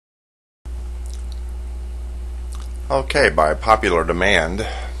Okay, by popular demand,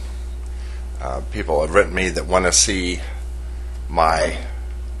 people have written me that want to see my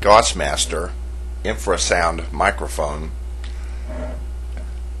Gauss Master infrasound microphone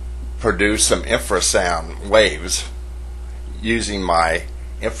produce some infrasound waves using my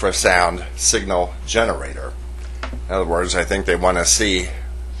infrasound signal generator. In other words, I think they want to see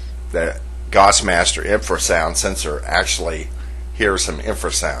the Gauss Master infrasound sensor actually hear some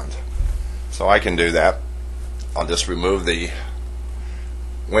infrasound. So I can do that. I'll just remove the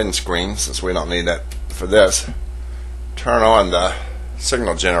windscreen since we don't need that for this. Turn on the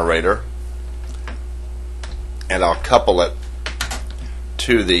signal generator and I'll couple it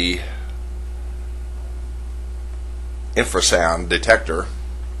to the infrasound detector.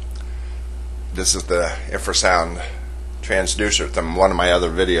 This is the infrasound transducer from one of my other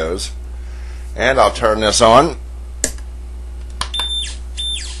videos, and I'll turn this on,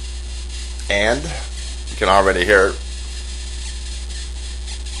 and you can already hear it.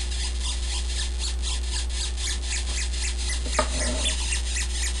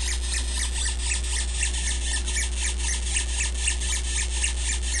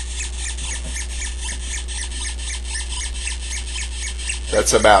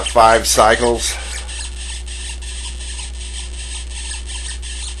 That's about 5 cycles.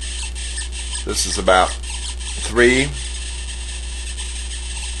 This is about 3.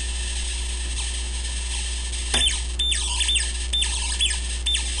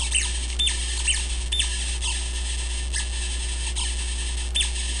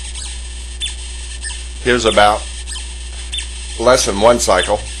 Here's about less than 1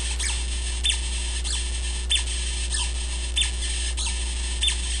 cycle.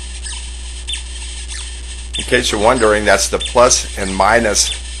 In case you're wondering, that's the plus and minus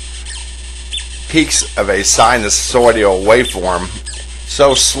peaks of a sinusoidal waveform,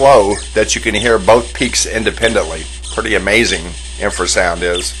 so slow that you can hear both peaks independently. Pretty amazing infrasound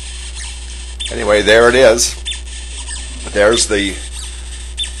is. Anyway, there it is. There's the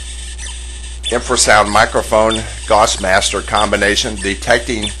infrasound microphone Gauss Master combination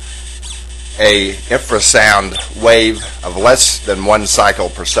detecting a infrasound wave of less than 1 cycle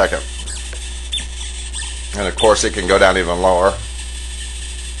per second. And of course it can go down even lower.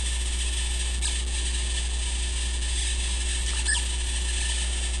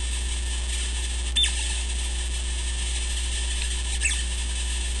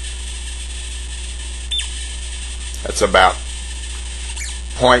 That's about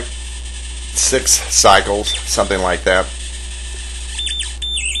 0.6 cycles, something like that.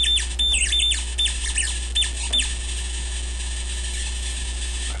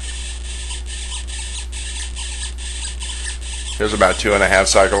 Here's about 2.5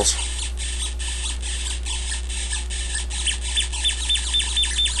 cycles.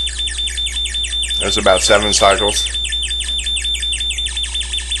 There's about 7 cycles.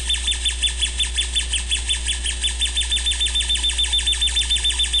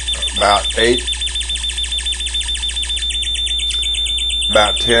 About 8.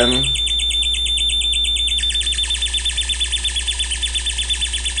 About 10.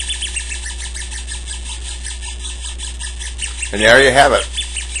 And there you have it.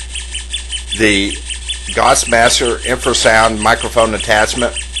 The Gauss Master infrasound microphone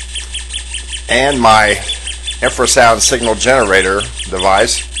attachment and my infrasound signal generator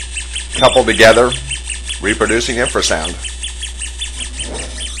device coupled together, reproducing infrasound.